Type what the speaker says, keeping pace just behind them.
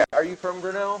Are you from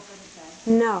Grinnell?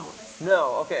 No.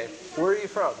 No, okay. Where are you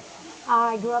from?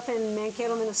 I grew up in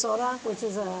Mankato, Minnesota, which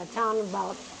is a town of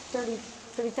about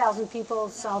 30,000 people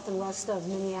south and west of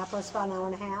Minneapolis, about an hour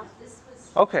and a half.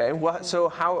 Okay, well,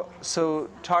 so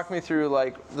talk me through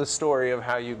like the story of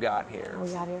how you got here. How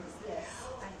we got here.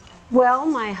 Well,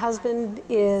 my husband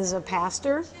is a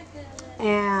pastor,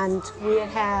 and we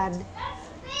had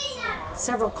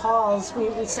several calls. We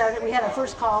had our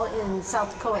first call in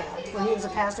South Dakota, where he was a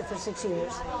pastor for 6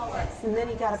 years. And then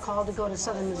he got a call to go to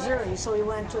Southern Missouri, so we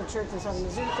went to a church in Southern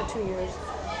Missouri for 2 years.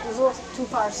 It was a little too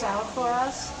far south for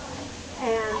us.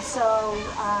 And so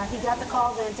he got the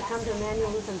call then to come to Emmanuel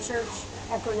Lutheran Church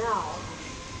at Grinnell.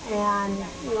 And,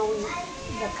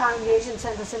 the congregation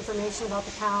sent us information about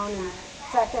the town, and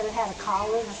the fact that it had a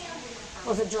college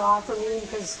was a draw for me,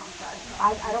 because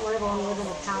I don't ever want to live in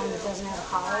a town that doesn't have a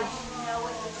college.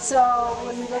 So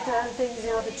when we looked at other things,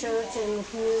 the church and the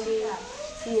community,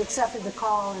 he accepted the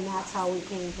call, and that's how we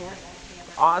came here.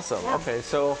 Awesome. Yeah. Okay,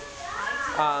 so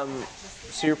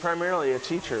you're primarily a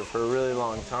teacher for a really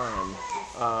long time.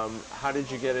 How did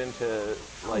you get into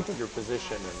your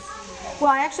position?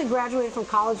 Well, I actually graduated from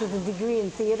college with a degree in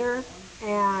theater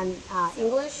and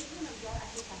English.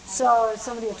 So if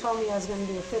somebody had told me I was going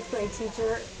to be a 5th grade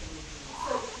teacher,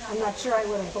 I'm not sure I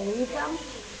would have believed them.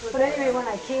 But anyway, when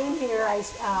I came here, I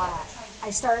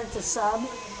started to sub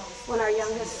when our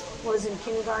youngest was in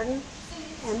kindergarten.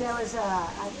 And there was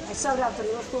I subbed out to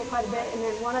middle school quite a bit, and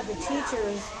then one of the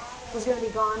teachers was going to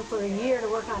be gone for a year to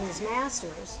work on his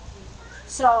master's.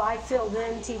 So I filled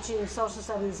in teaching social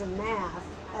studies and math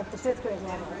at the 5th grade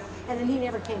level, and then he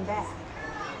never came back.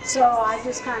 So I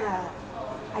just kind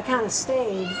of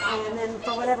stayed, and then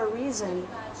for whatever reason,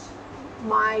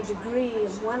 my degree,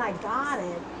 when I got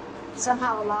it,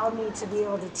 somehow allowed me to be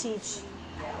able to teach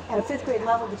at a 5th grade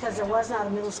level, because there was not a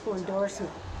middle school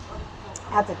endorsement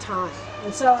at the time.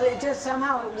 And so it just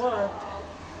somehow it worked.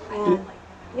 And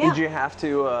Did you have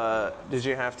to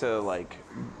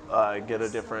get a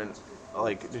different,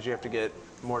 did you have to get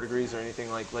more degrees or anything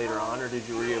later on, or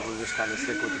were you able to just kind of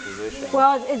stick with the position?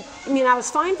 Well, I was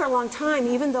fine for a long time,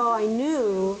 even though I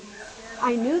knew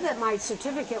that my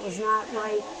certificate was not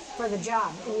right for the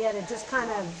job, and yet it just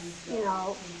kind of,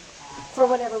 for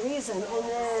whatever reason. And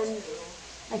then,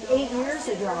 8 years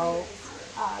ago,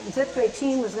 the 5th grade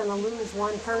team was going to lose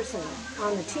one person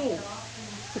on the team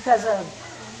because of,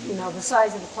 the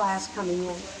size of the class coming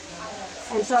in.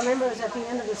 And so I remember it was at the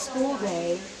end of the school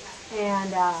day,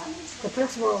 and the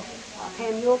principal,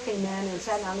 Pam Mule, came in and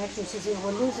sat down next to me. She said,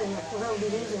 we're going to be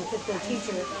losing a 5th grade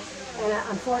teacher, and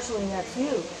unfortunately that's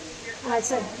you. And I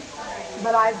said,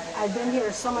 but I've been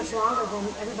here so much longer than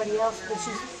everybody else.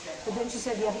 But then she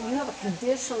said, yeah, but you have a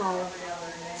conditional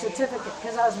certificate,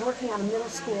 because I was working on a middle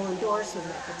school endorsement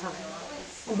at the time.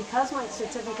 And because my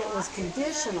certificate was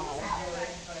conditional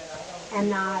and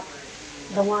not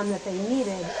the one that they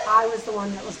needed, I was the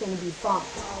one that was going to be bumped.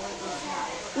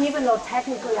 Even though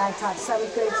technically I taught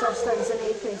 7th grade social studies and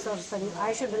 8th grade social studies,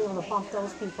 I should have been able to bump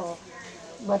those people,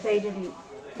 but they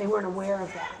weren't aware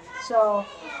of that. So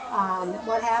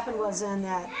what happened was then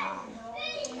that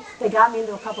they got me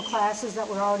into a couple classes that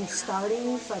were already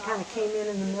starting, so I kind of came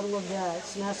in the middle of the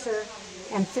semester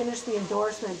and finished the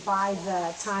endorsement by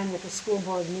the time that the school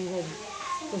board needed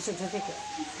the certificate.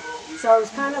 So it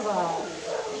was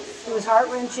it was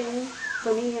heart-wrenching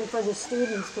for me and for the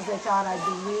students, because they thought I'd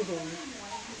be leaving.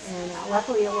 And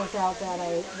luckily it worked out that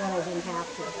I didn't have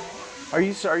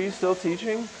to. Are you still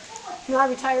teaching? No, I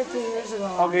retired 3 years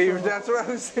ago. Okay, that's what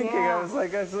I was thinking. Yeah. I was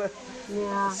like,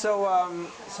 yeah. So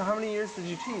how many years did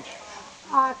you teach?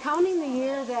 Counting the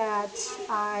year that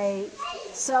I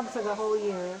subbed for the whole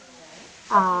year,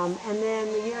 and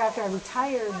then the year after I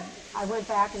retired, I went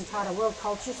back and taught a world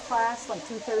cultures class,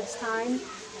 2/3 time.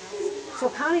 So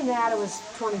counting that, it was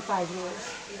 25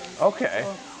 years. Okay.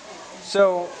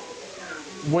 So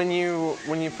when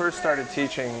you first started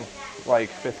teaching,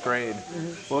 5th grade,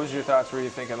 what was your thoughts? Were you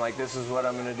thinking this is what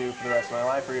I'm going to do for the rest of my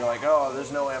life? Or you're like, oh,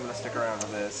 there's no way I'm going to stick around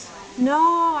with this?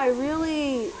 No, I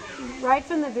really, right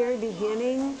from the very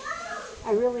beginning,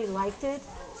 I really liked it.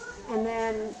 And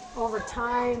then over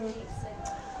time,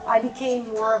 I became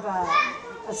more of a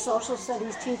social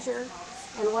studies teacher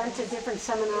and went to different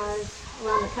seminars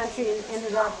around the country and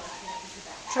ended up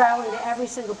traveling to every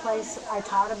single place I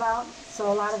taught about.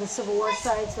 So a lot of the Civil War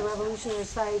sites, the Revolutionary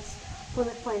sites,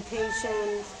 Plymouth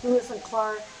Plantation, Lewis and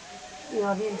Clark,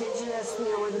 the indigenous,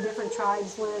 where the different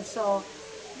tribes live. So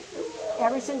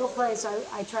every single place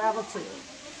I traveled to.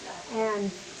 And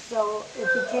so it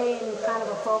became kind of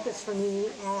a focus for me,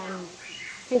 and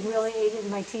I think really aided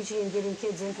my teaching and getting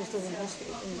kids interested in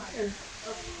history. And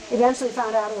eventually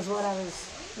found out it was what I was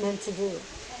meant to do,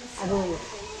 I believe.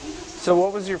 So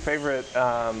what was your favorite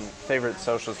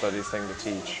social studies thing to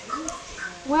teach?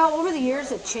 Well, over the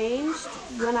years it changed.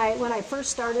 When I first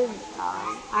started,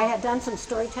 I had done some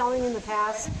storytelling in the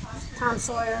past, Tom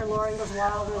Sawyer, Laura Ingalls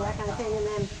Wilder, that kind of thing, and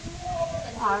then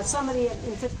somebody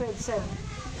in 5th grade said,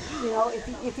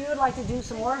 if you would like to do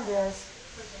some more of this,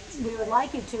 we would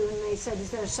like you to. And they said, is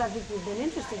there a subject you've been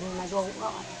interested in? And I go,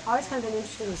 well, I've always kind of been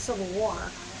interested in the Civil War.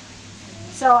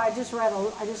 So I just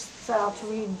set out to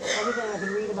read everything I could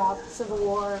read about the Civil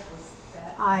War.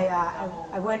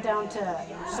 I went down to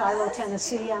Shiloh,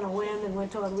 Tennessee on a whim and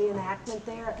went to a reenactment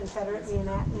there, a Confederate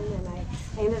reenactment, and I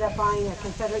ended up buying a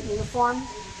Confederate uniform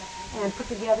and put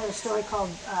together a story called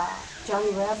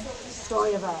Johnny Reb,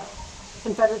 story of a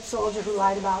Confederate soldier who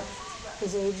lied about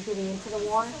his age getting into the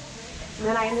war. And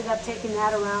then I ended up taking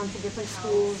that around to different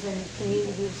schools and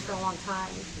community groups for a long time.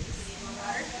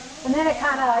 And then I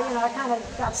kind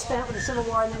of got spent with the Civil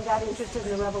War and then got interested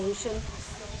in the Revolution.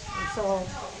 And so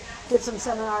did some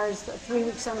seminars, a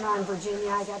 3-week seminar in Virginia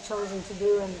I got chosen to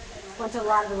do, and went to a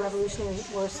lot of the Revolutionary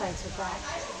War sites with that.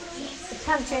 It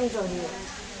kind of changed over the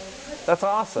years. That's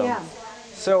awesome. Yeah.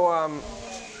 So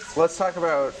let's talk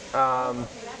about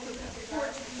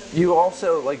you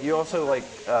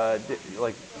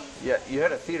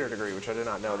had a theater degree, which I did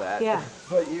not know that. Yeah.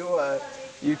 But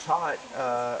you taught,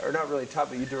 or not really taught,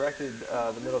 but you directed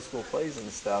the middle school plays and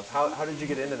stuff. How did you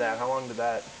get into that? How long did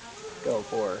that go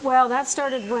for? Well, that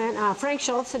started when Frank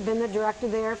Schultz had been the director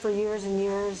there for years and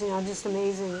years. Just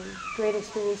amazing, great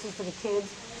experiences for the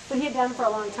kids. But he had done it for a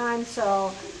long time,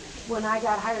 so when I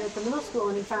got hired at the middle school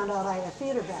and he found out I had a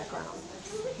theater background,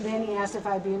 then he asked if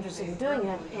I'd be interested in doing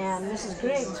it. And Mrs.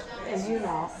 Griggs, as you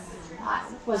know,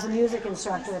 was the music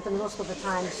instructor at the middle school at the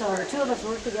time. So the two of us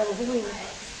worked together. I think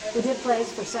we did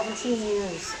plays for 17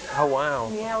 years. Oh, wow.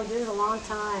 Yeah, we did it a long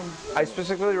time. I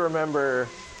specifically remember,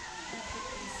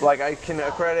 I can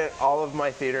accredit all of my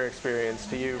theater experience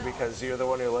to you because you're the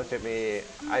one who looked at me,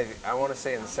 I want to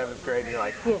say in 7th grade, and you're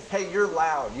like, hey, you're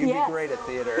loud. You'd be great at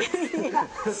theater. Yeah.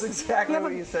 That's exactly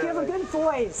what you said. You have a good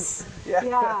voice. Yeah,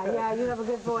 you have a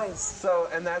good voice. So,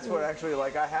 and that's what actually,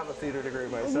 I have a theater degree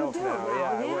myself you do now.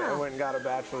 now. I went and got a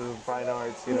bachelor's in fine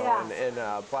arts, in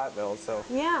Platteville. So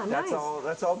nice.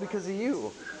 That's all because of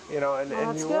you, and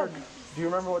that's you good. were. Do you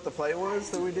remember what the play was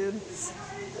that we did?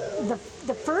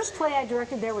 The first play I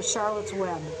directed there was Charlotte's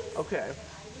Web. Okay.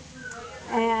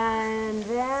 And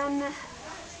then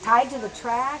Tied to the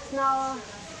Track, no.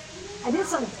 I did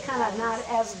some kind of not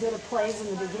as good of plays in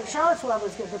the beginning. Charlotte's Web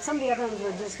was good, but some of the other ones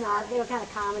were just not, they were kind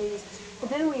of comedies. But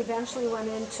then we eventually went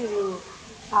into,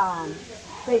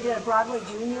 they did a Broadway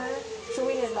Junior, so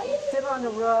we did Fiddler on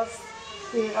the Roof,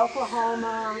 we did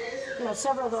Oklahoma,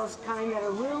 several of those kind that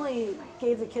really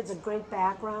gave the kids a great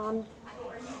background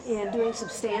in doing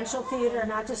substantial theater,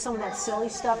 not just some of that silly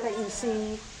stuff that you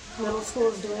see middle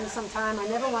schools doing sometime. I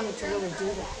never wanted to really do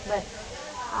that. But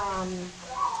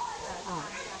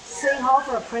Sing Hall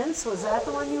for a Prince, was that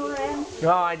the one you were in?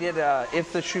 No, I did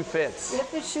If the Shoe Fits. If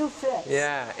the Shoe Fits.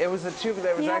 Yeah, it was two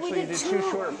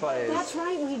short plays. That's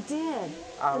right, we did.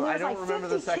 I don't remember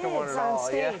the second one at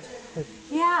all. Yeah.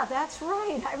 Yeah, that's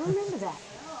right. I remember that.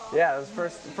 Yeah, it was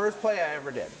first play I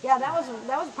ever did. Yeah, that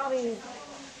was probably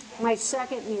my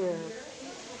second year,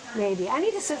 maybe. I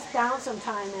need to sit down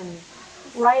sometime and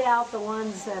write out the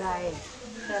ones that I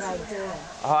did.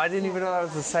 Oh, I didn't even know that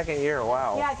was the second year.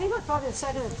 Wow. Yeah, I think it was probably the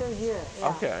second or third year. Yeah.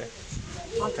 Okay.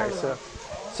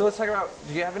 So let's talk about,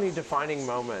 do you have any defining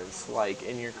moments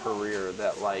in your career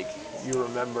that you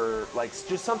remember,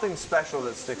 just something special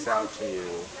that sticks out to you?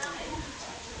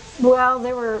 Well,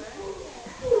 there were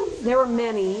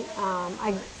many.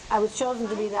 I was chosen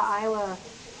to be the Iowa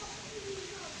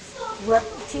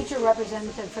teacher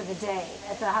representative for the day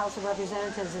at the House of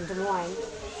Representatives in Des Moines.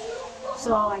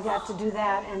 So I got to do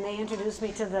that, and they introduced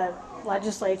me to the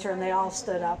legislature, and they all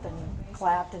stood up and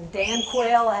clapped. And Dan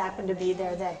Quayle happened to be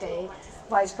there that day,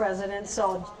 vice president.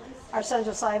 So our son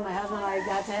Josiah, my husband, and I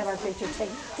got to have our picture take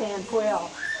Dan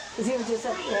Quayle, because he was just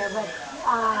up there. But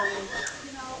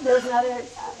there was another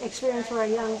experience where a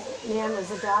young man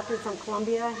was adopted from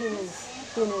Columbia. He and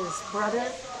his brother,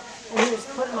 and he was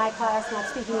put in my class, not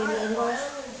speaking any English.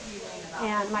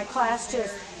 And my class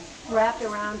just wrapped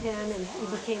around him, and we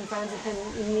became friends with him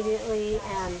immediately.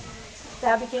 And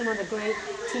that became one of the great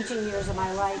teaching years of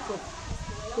my life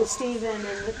with Stephen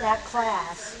and with that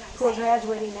class, who are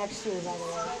graduating next year, by the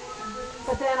way.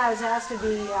 But then I was asked to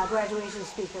be a graduation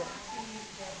speaker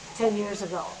 10 years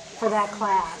ago for that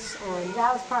class, and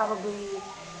that was probably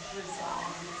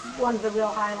one of the real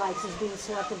highlights, is being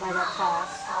selected by that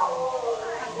class.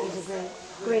 It was a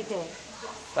great day.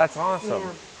 That's awesome.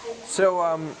 Yeah. So,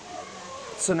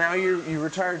 So now you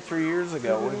retired 3 years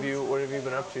ago. What have you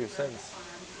been up to since?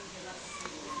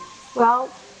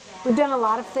 Well, we've done a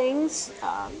lot of things.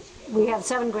 We have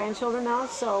 7 grandchildren now,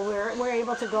 so we're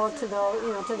able to go to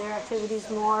to their activities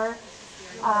more.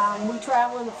 We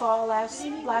travel in the fall. Last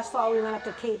fall we went up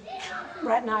to Cape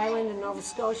Breton Island in Nova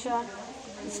Scotia.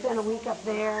 We spent a week up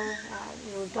there.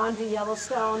 We've gone to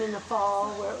Yellowstone in the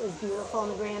fall where it was beautiful,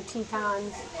 and the Grand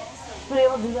Tetons. Been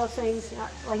able to do those things,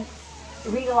 like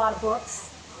read a lot of books,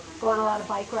 go on a lot of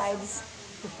bike rides.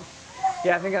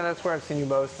 Yeah, I think that's where I've seen you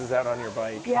most, is out on your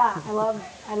bike. Yeah, I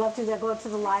love to go to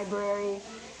the library.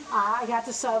 I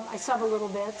sub a little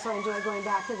bit, so I enjoy going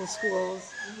back to the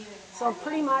schools. So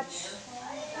pretty much,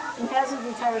 and Peasant's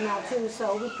retired now too,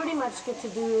 so we pretty much get to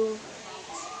do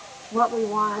what we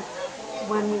want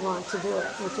when we want to do it,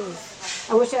 which is,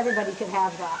 I wish everybody could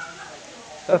have that.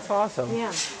 That's awesome.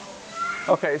 Yeah.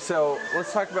 Okay, so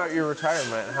let's talk about your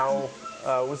retirement. How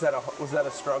was that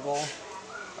a struggle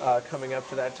coming up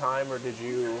to that time, or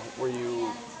were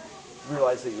you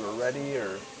realize that you were ready,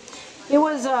 or? It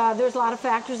was, there's a lot of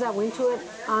factors that went to it,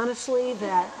 honestly,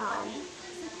 that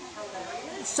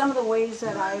some of the ways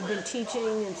that I've been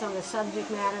teaching and some of the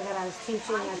subject matter that I was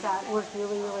teaching I thought worked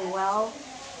really, really well.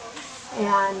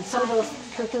 And some of those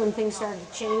curriculum things started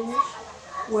to change,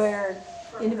 where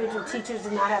individual teachers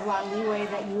did not have a lot of leeway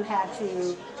that you had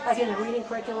to, like in the reading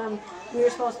curriculum, we were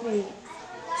supposed to be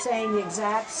saying the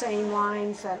exact same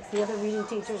lines that the other reading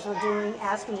teachers were doing,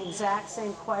 asking the exact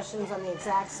same questions on the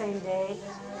exact same day.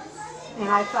 And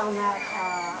I found that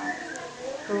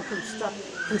a little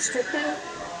constricting.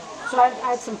 So I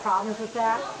had some problems with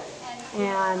that.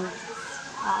 And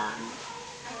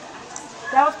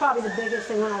that was probably the biggest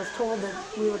thing when I was told that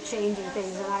we were changing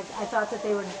things. And I thought that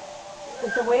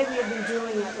that the way we had been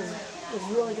doing it was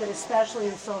really good, especially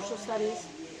in social studies.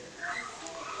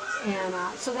 And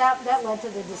so that led to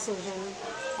the decision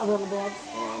a little bit.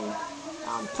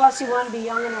 And plus you want to be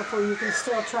young enough where you can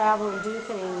still travel and do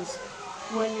things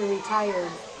when you're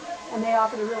retired. And they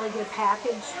offered a really good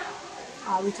package,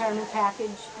 retirement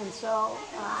package. And so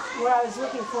where I was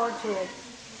looking forward to it,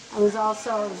 I was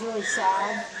really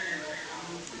sad.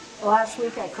 The last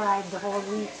week I cried the whole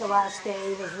week. The last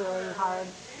day was really hard.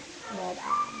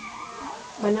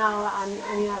 But now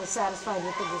I was satisfied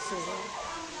with the decision.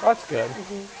 That's good.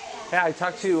 Mm-hmm. Yeah, I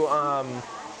talked to,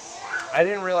 I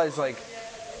didn't realize,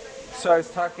 so I was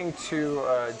talking to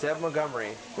Deb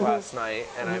Montgomery last night,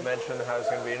 and I mentioned how I was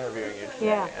going to be interviewing you today.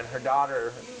 Yeah. And her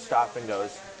daughter stopped and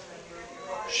goes,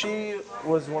 she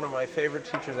was one of my favorite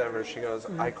teachers ever. She goes,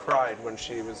 I cried when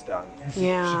she was done.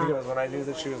 Yeah. She goes, when I knew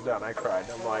that she was done, I cried.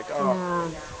 I'm like,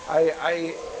 oh, yeah.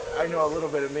 I know a little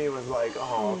bit of me was like,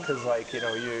 oh, because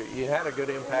you had a good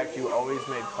impact. You always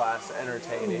made class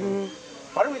entertaining.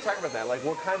 Why don't we talk about that?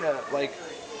 What kind of,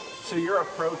 so your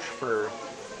approach for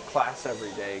class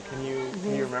every day, can you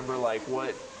remember what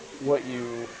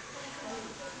you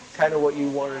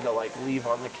wanted to leave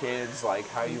on the kids,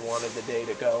 how you wanted the day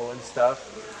to go and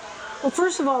stuff? Well,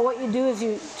 first of all, what you do is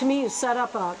you set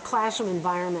up a classroom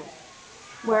environment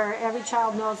where every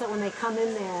child knows that when they come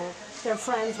in there, they're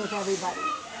friends with everybody,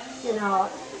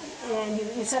 and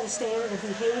you set a standard of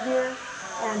behavior,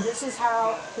 and this is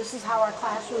how our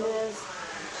classroom is.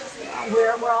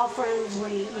 We're all friends.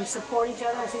 We support each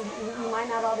other. So you might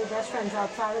not all be best friends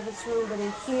outside of this room, but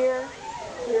in here,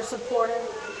 we're supportive.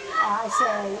 I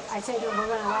say to them, we're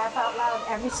going to laugh out loud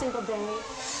every single day.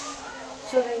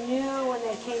 So they knew when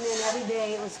they came in every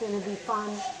day it was going to be fun.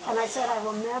 And I said, I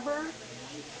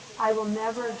will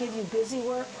never give you busy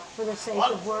work for the sake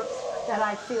of work. That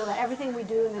I feel that everything we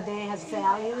do in the day has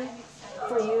value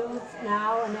for you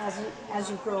now and as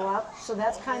you grow up. So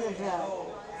that's kind of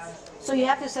so you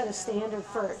have to set a standard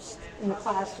first in the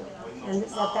classroom, and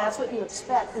that's what you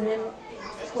expect. And then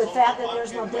with that, then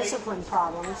there's no discipline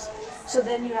problems. So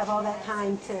then you have all that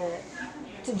time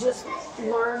to just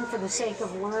learn for the sake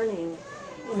of learning,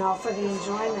 for the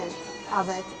enjoyment of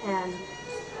it. And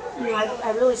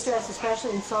I really stress,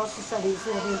 especially in social studies,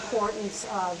 the importance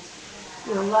of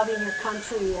loving your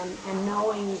country and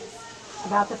knowing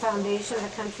about the foundation of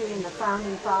the country and the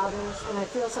founding fathers. And I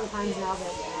feel sometimes now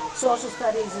that social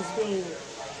studies is being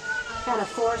kind of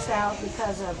forced out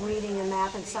because of reading and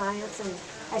math and science, and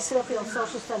I still feel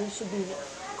social studies should be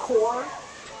core,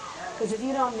 because if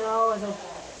you don't know as a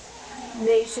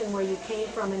nation where you came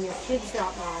from and your kids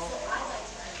don't know,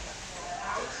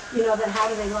 then how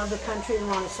do they love the country and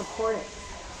want to support it?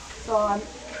 So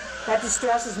that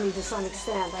distresses me to some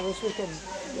extent. I wish we could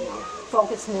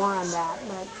focus more on that.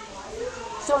 But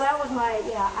so that was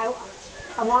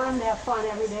I want them to have fun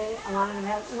every day. I want them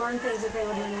to learn things that they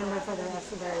would remember for the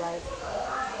rest of their life.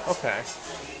 Okay.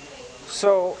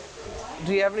 So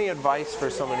do you have any advice for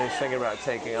someone who's thinking about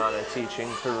taking on a teaching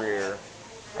career,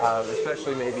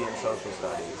 especially maybe in social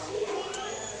studies?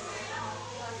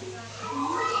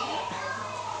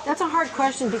 That's a hard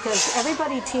question because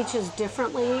everybody teaches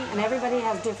differently and everybody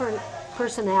has different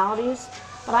personalities.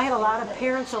 But I had a lot of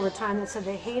parents over time that said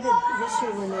they hated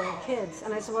history when they were kids.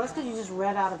 And I said, well, that's because you just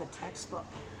read out of a textbook.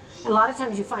 And a lot of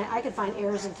times I could find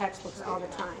errors in textbooks all the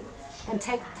time. And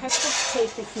textbooks take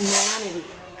the humanity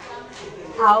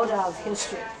out of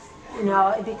history. You know,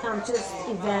 it becomes just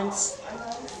events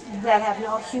that have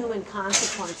no human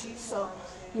consequences. So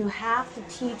you have to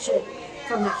teach it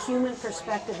from the human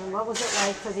perspective, and what was it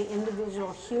like for the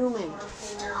individual human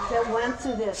that went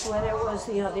through this, whether it was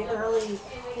the early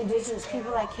indigenous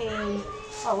people that came,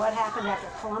 or what happened after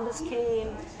Columbus came,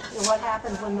 and what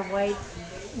happened when the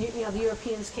the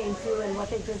Europeans came through and what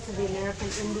they did to the American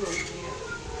Indians.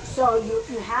 So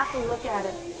you have to look at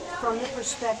it from the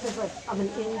perspective of an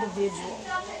individual,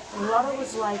 and what it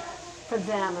was like for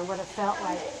them and what it felt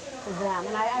like for them.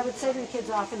 And I would say to the kids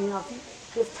often,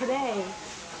 if today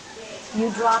you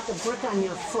dropped a brick on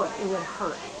your foot, it would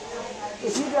hurt.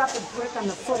 If you dropped a brick on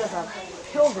the foot of a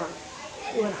pilgrim,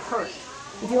 it would hurt.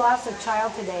 If you lost a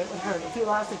child today, it would hurt. If you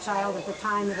lost a child at the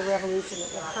time of the revolution,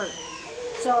 it would hurt.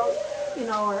 So,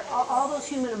 all those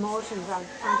human emotions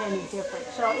aren't any different.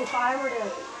 So if I were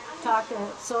to talk to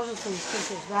social studies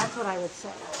teachers, that's what I would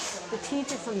say. To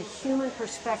teach it from the human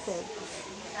perspective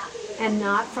and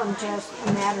not from just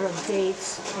a matter of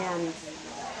dates and,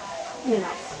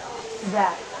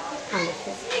 that kind of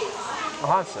thing.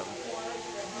 Awesome.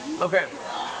 Okay.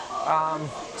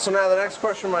 So now the next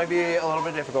question might be a little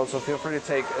bit difficult, so feel free to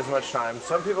take as much time.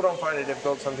 Some people don't find it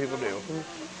difficult, some people do.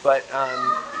 But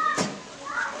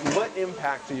what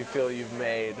impact do you feel you've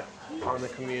made on the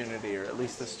community, or at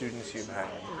least the students you've had?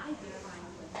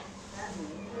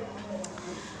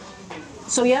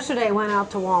 So yesterday I went out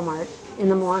to Walmart in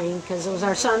the morning because it was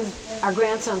our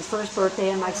grandson's first birthday,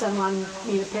 and my son wanted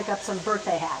me to pick up some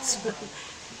birthday hats.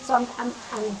 So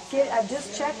I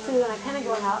just checked through, and I'm kind of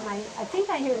going out, and I think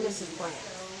I hear Mrs. Brand,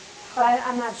 but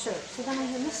I'm not sure. So then I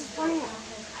hear Mrs. Brand,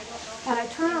 and I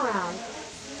turn around,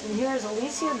 and here's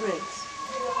Alicia Briggs,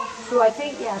 who I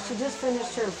think she just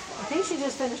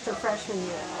finished her freshman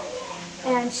year,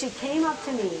 and she came up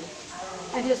to me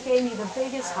and just gave me the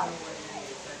biggest hug.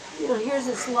 Here's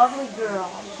this lovely girl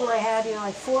who I had,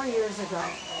 like 4 years ago,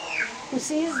 who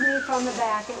sees me from the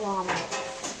back at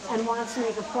Walmart and wants to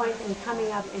make a point in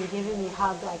coming up and giving me a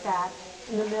hug like that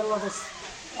in the middle of a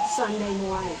Sunday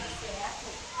morning.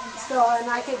 So, and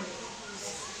I could,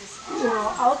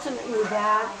 ultimately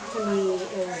that to me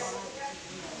is,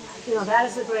 that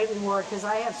is a great reward, because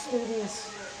I have students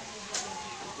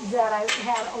that I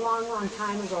had a long, long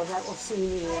time ago that will see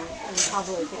me in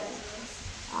public.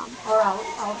 Or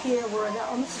I'll hear word,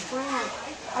 Mrs. Brand,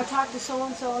 I talked to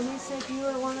so-and-so, and they said you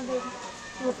were one of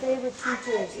their favorite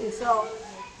teachers. And so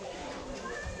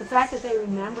the fact that they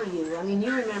remember you,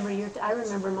 you remember I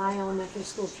remember my elementary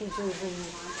school teachers and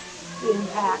the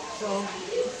impact. So,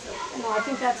 I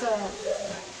think that's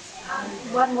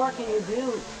what more can you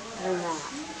do than that?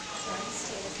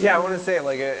 Yeah, I want to say,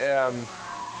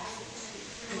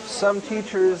 some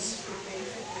teachers,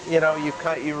 you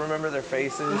remember their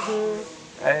faces. Mm-hmm.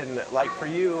 And for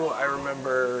you, I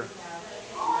remember,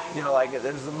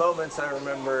 there's the moments I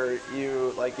remember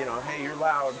you, hey, you're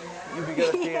loud. You be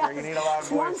good at theater. Yes. You need a loud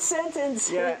voice. One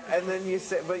sentence. Yeah, and then you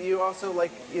say, but you also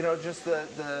just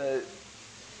the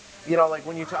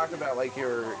when you talk about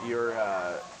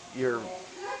your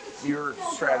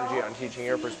strategy on teaching,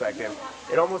 your perspective,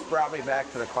 it almost brought me back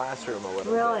to the classroom a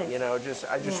little really? bit.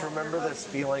 I just remember this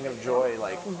feeling of joy,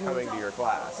 coming to your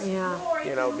class. Yeah.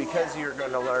 Because you're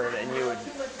going to learn, and you would,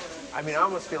 I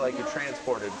almost feel like you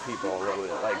transported people a little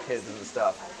bit, like kids and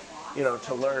stuff,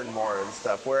 to learn more and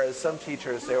stuff. Whereas some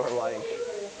teachers, they were like,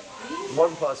 1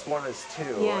 + 1 is 2.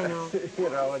 Yeah, I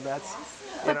know. And that's.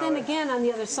 But then again, on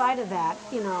the other side of that,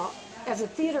 as a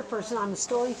theater person, I'm a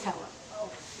storyteller.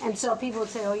 And so people would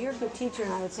say, oh, you're a good teacher,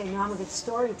 and I would say, no, I'm a good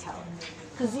storyteller.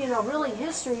 Because, really,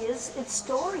 history it's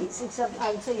stories, except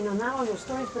I would say, not only are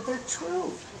stories, but they're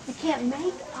true. You can't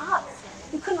make up.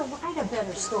 You couldn't write a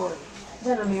better story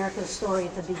than America's story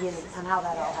at the beginning and how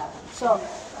that all happened. So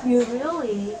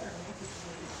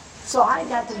so I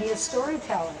got to be a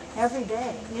storyteller every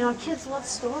day. Kids love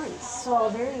stories, so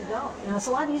there you go. It's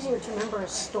a lot easier to remember a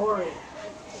story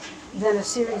than a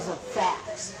series of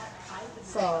facts.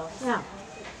 So, yeah.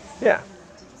 Yeah.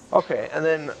 Okay, and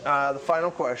then the final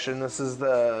question. This is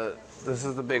the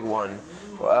big one,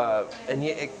 and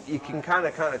you can kind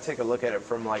of take a look at it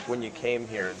from when you came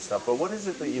here and stuff. But what is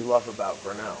it that you love about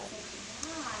Grinnell?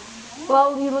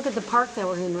 Well, you look at the park that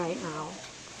we're in right now,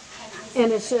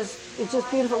 and it's just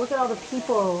beautiful. Look at all the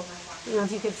people. You know,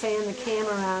 if you could fan the camera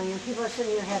around, you know, people are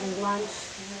sitting here having lunch.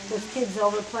 There's kids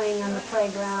over playing on the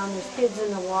playground. There's kids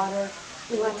in the water.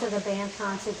 We went to the band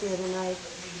concert the other night.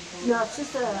 You know, it's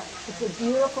a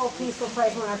beautiful, peaceful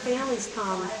place. When our families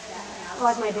come,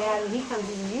 like my dad, and he comes,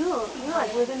 and you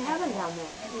like live in heaven down there.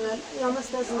 You know, it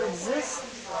almost doesn't exist.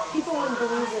 People wouldn't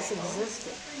believe this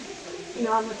existed. You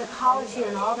know, and with the college here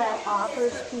and all that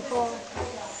offers people,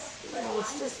 you know,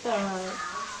 it's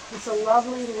a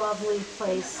lovely, lovely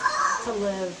place to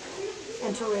live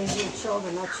and to raise your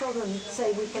children. Our children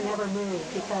say we can never move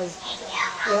because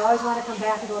they always want to come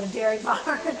back and go to Dairy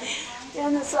Barn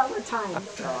in the summertime.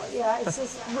 So, yeah, it's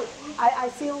just, I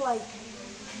feel like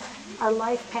our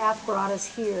life path brought us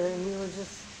here, and we were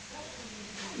just,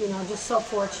 you know, just so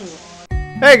fortunate.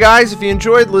 Hey guys, if you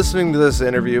enjoyed listening to this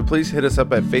interview, please hit us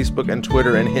up at Facebook and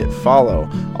Twitter and hit follow.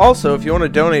 Also, if you want to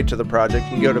donate to the project,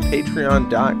 you can go to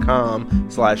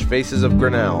patreon.com/Faces of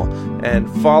Grinnell and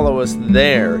follow us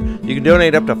there. You can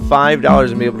donate up to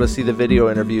 $5 and be able to see the video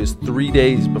interviews 3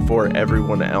 days before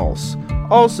everyone else.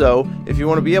 Also, if you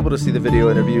want to be able to see the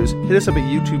video interviews, hit us up at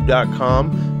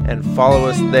youtube.com and follow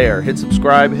us there. Hit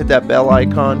subscribe, hit that bell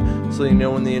icon so you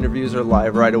know when the interviews are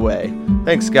live right away.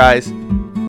 Thanks, guys.